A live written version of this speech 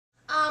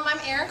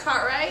Erin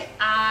Cartwright.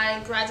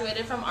 I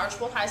graduated from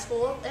Archbold High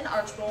School in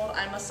Archbold.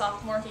 I'm a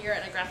sophomore here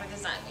and a graphic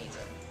design major.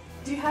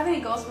 Do you have any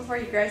goals before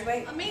you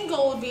graduate? A main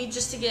goal would be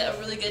just to get a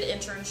really good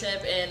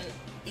internship in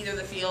either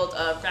the field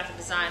of graphic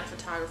design,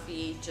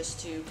 photography, just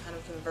to kind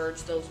of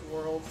converge those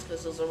worlds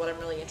because those are what I'm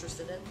really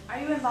interested in. Are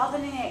you involved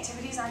in any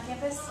activities on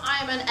campus?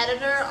 I'm an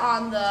editor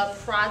on the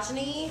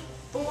Progeny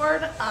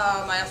board.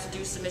 I also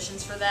do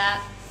submissions for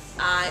that.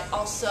 I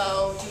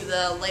also do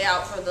the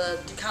layout for the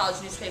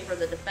college newspaper,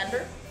 The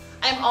Defender.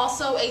 I'm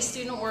also a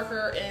student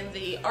worker in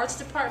the arts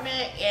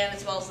department and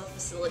as well as the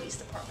facilities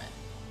department.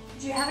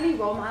 Do you have any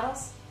role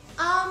models?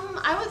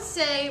 I would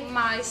say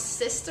my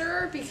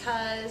sister,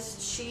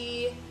 because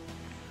she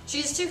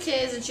has 2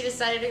 kids and she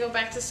decided to go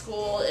back to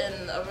school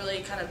in a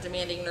really kind of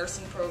demanding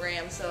nursing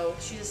program, so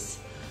she just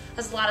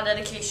has a lot of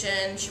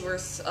dedication. She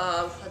works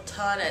a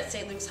ton at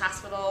St. Luke's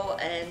Hospital,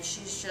 and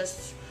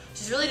she's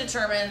really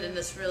determined and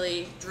just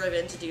really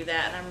driven to do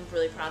that, and I'm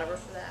really proud of her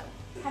for that.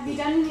 Have you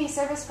done any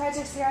service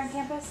projects here on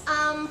campus?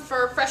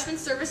 For Freshman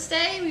Service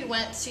Day, we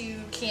went to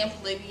Camp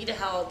Libby to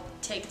help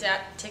take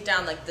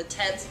down like the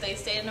tents they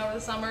stayed in over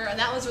the summer, and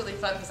that was really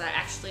fun because I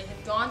actually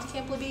had gone to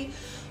Camp Libby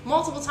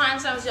multiple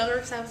times when I was younger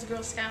because I was a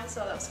Girl Scout,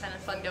 so that was kind of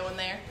fun going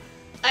there.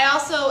 I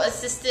also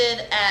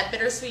assisted at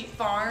Bittersweet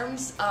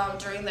Farms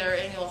during their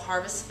annual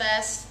Harvest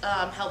Fest,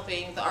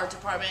 helping the art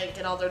department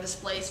get all their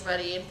displays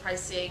ready and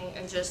pricing,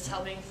 and just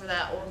helping for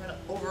that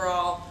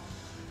overall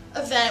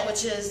event,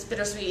 which is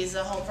Bittersweet is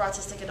a home for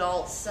autistic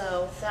adults,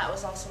 so that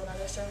was also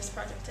another service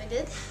project I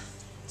did.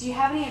 Do you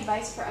have any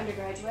advice for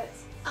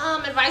undergraduates?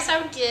 Advice I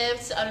would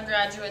give to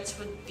undergraduates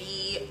would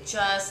be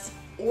just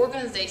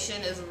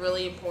organization is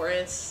really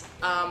important.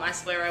 I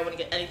swear I wouldn't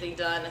get anything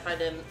done if I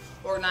didn't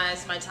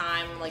organize my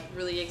time like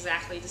really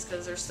exactly, just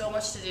because there's so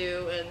much to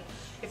do, and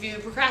if you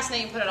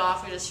procrastinate and put it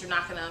off, you're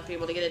not going to be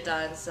able to get it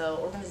done, so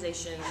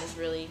organization is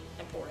really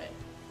important.